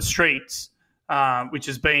suburban streets, which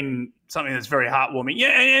has been something that's very heartwarming. Yeah,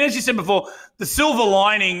 and as you said before, the silver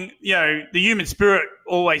lining, the human spirit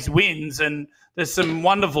always wins, and there's some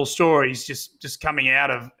wonderful stories just coming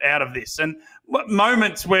out of this, and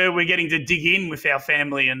moments where we're getting to dig in with our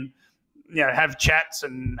family and have chats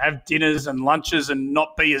and have dinners and lunches and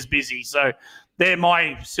not be as busy. So they're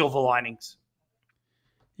my silver linings.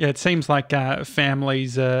 Yeah, it seems like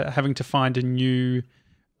families are having to find a new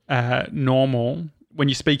normal. When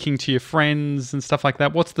you're speaking to your friends and stuff like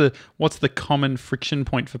that, what's the common friction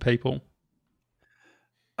point for people?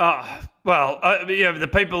 The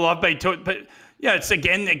people I've been talking, but it's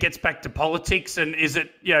again, it gets back to politics, and is it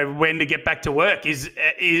when to get back to work?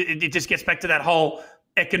 It just gets back to that whole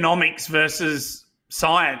economics versus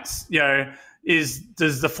science.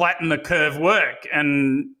 Does the flatten the curve work?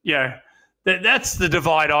 And that's the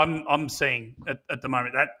divide I'm seeing at the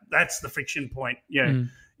moment. That's the friction point.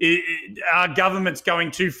 Are governments going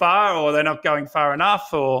too far, or they're not going far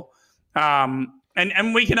enough, or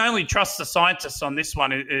and we can only trust the scientists on this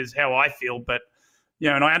one, is how I feel. But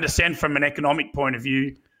and I understand from an economic point of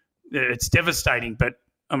view, it's devastating. But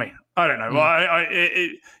I mean, I don't know.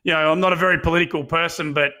 I'm not a very political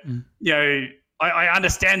person, but I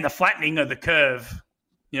understand the flattening of the curve.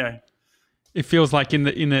 It feels like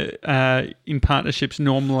in partnerships,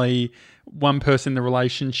 normally one person in the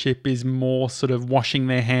relationship is more sort of washing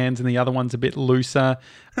their hands and the other one's a bit looser.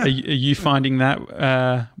 Are you finding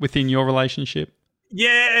that within your relationship?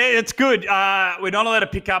 Yeah, it's good. We're not allowed to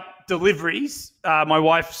pick up deliveries. My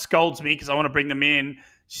wife scolds me because I want to bring them in.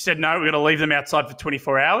 She said, no, we're going to leave them outside for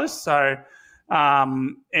 24 hours. So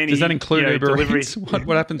does that include Uber deliveries? Eats?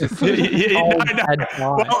 What happens with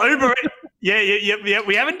Well, Uber Eats. Yeah.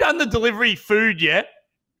 We haven't done the delivery food yet.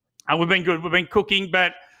 We've been good. We've been cooking,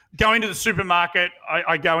 but going to the supermarket,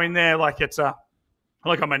 I go in there like I'm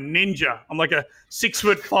a ninja. I'm like a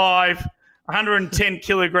 6'5", 110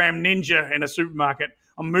 kilogram ninja in a supermarket.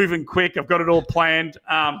 I'm moving quick. I've got it all planned.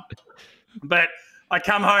 But I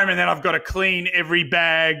come home and then I've got to clean every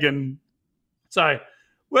bag, and so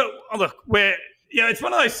look, it's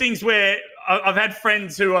one of those things where I've had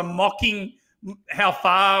friends who are mocking how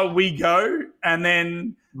far we go, and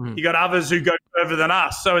then you got others who go further than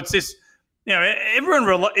us. So it's this,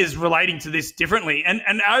 everyone is relating to this differently. And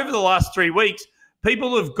over the last 3 weeks,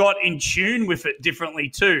 people have got in tune with it differently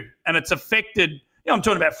too. And it's affected, I'm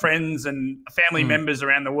talking about friends and family members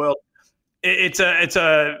around the world.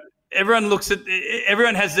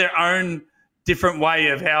 Everyone has their own different way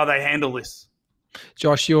of how they handle this.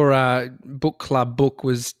 Josh, your book club book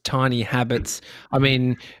was Tiny Habits. I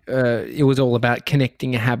mean, it was all about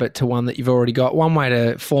connecting a habit to one that you've already got. One way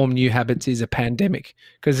to form new habits is a pandemic,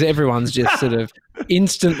 because everyone's just sort of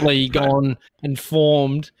instantly gone and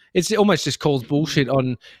formed. It almost just calls bullshit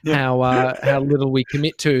on how little we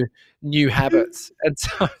commit to new habits. And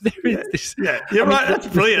so there is this. Yeah, you're right. That's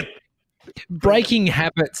brilliant. Breaking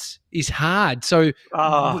habits is hard. So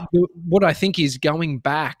what I think is going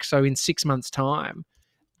back, so in 6 months' time,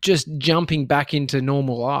 just jumping back into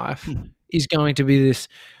normal life is going to be this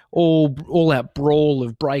all-out brawl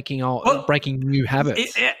of breaking new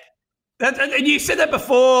habits. And you said that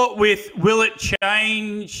before with will it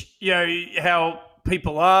change, how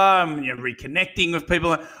people are, reconnecting with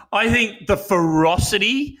people. I think the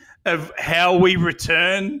ferocity of how we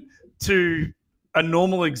return to a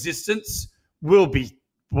normal existence will be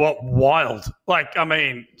wild. Like, I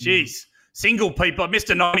mean, geez, single people,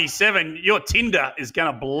 Mr. 97, your Tinder is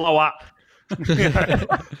going to blow up.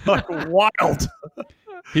 Like wild.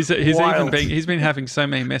 He's been having so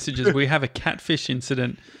many messages. We have a catfish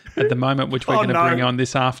incident at the moment, which we're going to bring on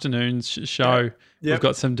this afternoon's show. Yep. We've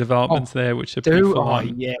got some developments there, which are pretty full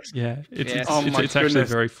on. Yes. Yeah, it's actually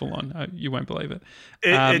very full on. You won't believe it.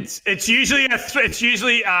 It's usually a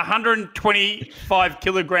 125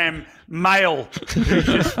 kilogram male who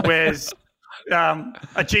just wears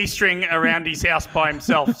a G-string around his house by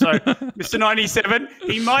himself. So, Mr. 97,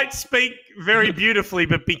 he might speak very beautifully,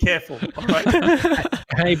 but be careful. All right?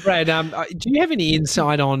 Hey, Brad, do you have any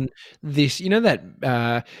insight on this? You know that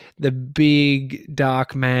the big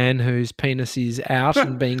dark man whose penis is out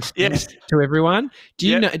and being sent to everyone? Do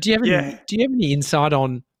you have any insight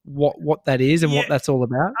on what that is and what that's all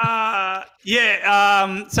about?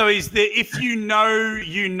 So he's the "If you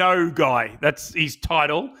know" guy. That's his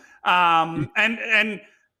title. He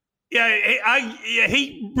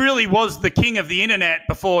really was the king of the internet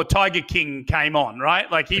before Tiger King came on,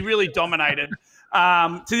 right? Like he really dominated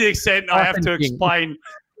to the extent I have to explain.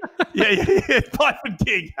 Python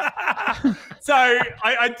King. So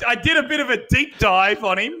I did a bit of a deep dive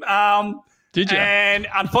on him. Did you? And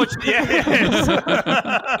unfortunately, yes.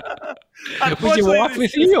 Was your wife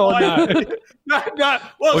with you or no? No.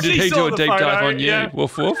 Well, Or did she he saw do a the deep photo, dive on you? yeah.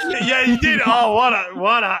 Woof woof. Yeah, you did. Oh, what?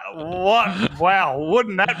 Wow,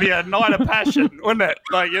 wouldn't that be a night of passion, wouldn't it?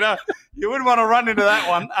 Like, you wouldn't want to run into that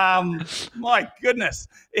one. My goodness.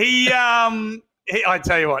 I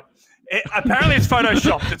tell you what, apparently it's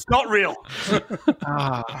photoshopped. It's not real.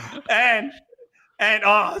 And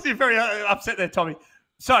I was very upset there, Tommy.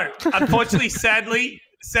 So, unfortunately, sadly,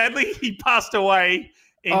 he passed away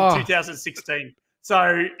in 2016.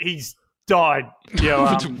 So he's died. Dead.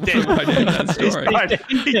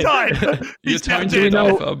 He died. Your tone's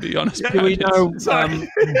off, I'll be honest. Do we know,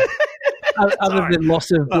 other than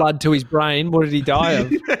loss of blood to his brain, what did he die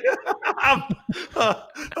of?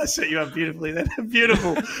 I set you up beautifully then.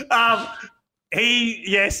 Beautiful.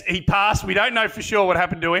 He passed. We don't know for sure what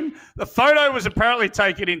happened to him. The photo was apparently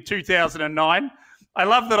taken in 2009. I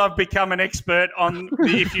love that I've become an expert on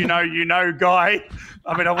the if you know, you know guy.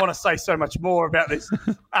 I mean, I want to say so much more about this.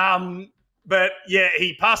 But, yeah,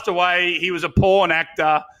 he passed away. He was a porn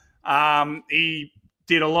actor. He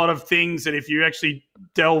did a lot of things that if you actually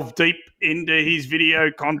delve deep into his video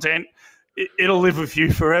content, it'll live with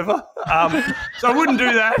you forever. So I wouldn't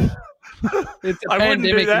do that. I wouldn't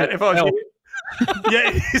do that if I was you.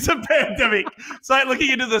 Yeah, it's a pandemic. It's like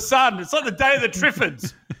looking into the sun. It's like the Day of the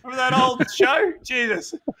Triffids. Remember that old show?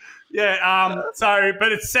 Jesus. Yeah.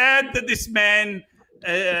 But it's sad that this man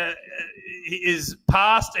is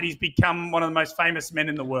passed and he's become one of the most famous men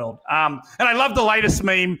in the world. And I love the latest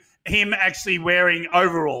meme, him actually wearing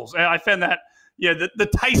overalls. I found that, the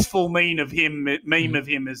tasteful meme of him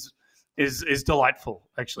is delightful.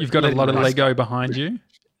 Actually, you've got a lot of Lego behind you.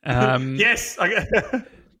 Yes.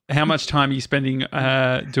 How much time are you spending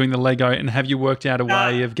doing the Lego, and have you worked out a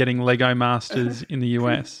way of getting Lego Masters in the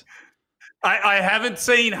US? I haven't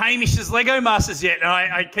seen Hamish's Lego Masters yet, and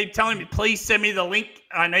I keep telling him, please send me the link.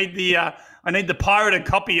 I need the pirated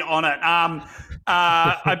copy on it.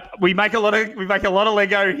 We make a lot of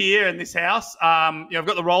Lego here in this house. I've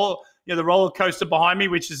got the roller coaster behind me,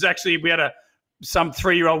 which is actually we had some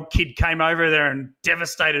 3-year-old kid came over there and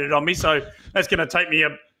devastated it on me. So that's going to take me a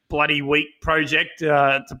bloody week project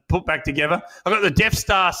to put back together. I've got the Death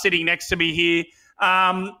Star sitting next to me here.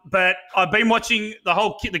 But I've been watching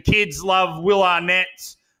the kids love Will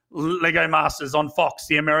Arnett's Lego Masters on Fox,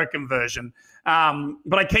 the American version.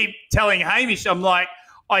 But I keep telling Hamish, I'm like,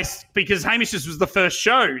 because Hamish's was the first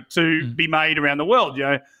show to be made around the world.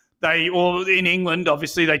 In England,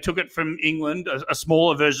 obviously, they took it from England, a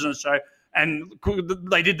smaller version of the show, and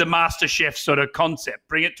they did the MasterChef sort of concept,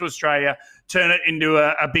 bring it to Australia, turn it into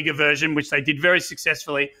a bigger version, which they did very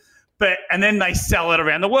successfully. And then they sell it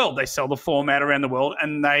around the world. They sell the format around the world,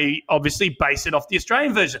 and they obviously base it off the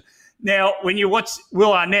Australian version. Now, when you watch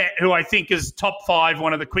Will Arnett, who I think is top 5,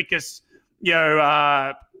 one of the quickest,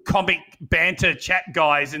 comic banter chat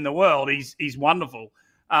guys in the world, he's wonderful.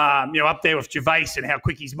 Up there with Gervais and how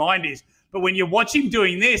quick his mind is. But when you watch him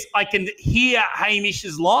doing this, I can hear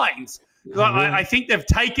Hamish's lines. I think they've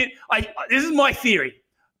taken. This is my theory.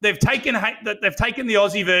 They've taken the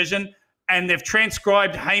Aussie version and they've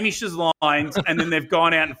transcribed Hamish's lines, and then they've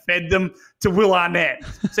gone out and fed them to Will Arnett.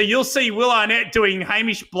 So you'll see Will Arnett doing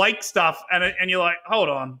Hamish Blake stuff, and you're like, hold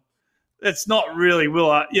on, that's not really Will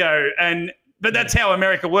Arnett, but that's how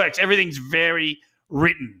America works. Everything's very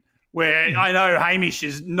written. Where I know Hamish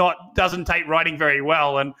doesn't take writing very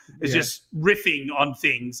well and is just riffing on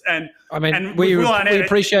things. And I mean, we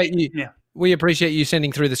appreciate you. Yeah. We appreciate you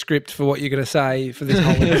sending through the script for what you're going to say for this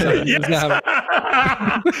whole episode.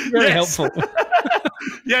 Very helpful.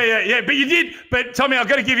 Yeah. But you did. But Tommy, I've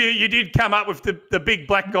got to give you did come up with the big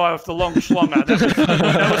black guy with the long schlonger.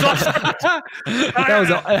 That was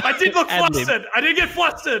awesome. I did look flustered. I did get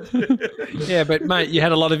flustered. Yeah, but mate, you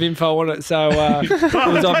had a lot of info on it, so it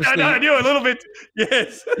was obviously. I knew a little bit.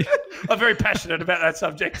 Yes, I'm very passionate about that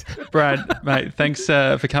subject. Brad, mate, thanks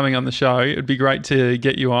for coming on the show. It'd be great to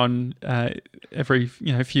get you on every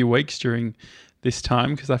few weeks during this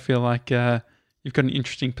time, because I feel like you've got an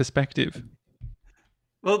interesting perspective.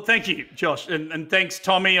 Well, thank you, Josh, and thanks,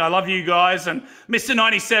 Tommy. I love you guys, and Mr.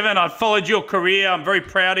 97. I've followed your career. I'm very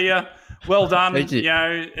proud of you. Well done. Thank you. You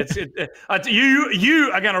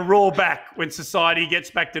are going to roar back when society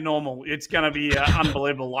gets back to normal. It's going to be an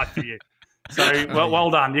unbelievable life for you. So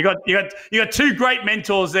well done. You got 2 great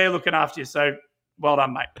mentors there looking after you. So well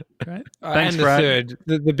done, mate. Great. Thanks, and Brad. The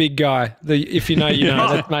third, the big guy. If you know, you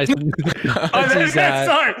know. That's Mason. That's his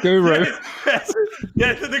guru.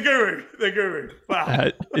 The guru.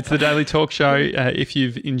 Wow. It's the Daily Talk Show. If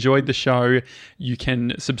you've enjoyed the show, you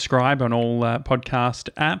can subscribe on all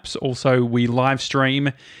podcast apps. Also, we live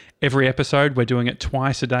stream every episode. We're doing it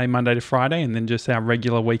twice a day, Monday to Friday, and then just our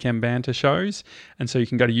regular weekend banter shows. And so you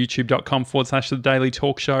can go to youtube.com/The Daily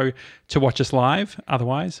Talk Show to watch us live.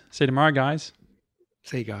 Otherwise, see you tomorrow, guys.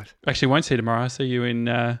 See you guys. Actually, won't see you tomorrow. I'll see you in,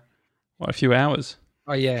 a few hours.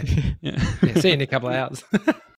 Oh, yeah. Yeah. Yeah, see you in a couple of hours.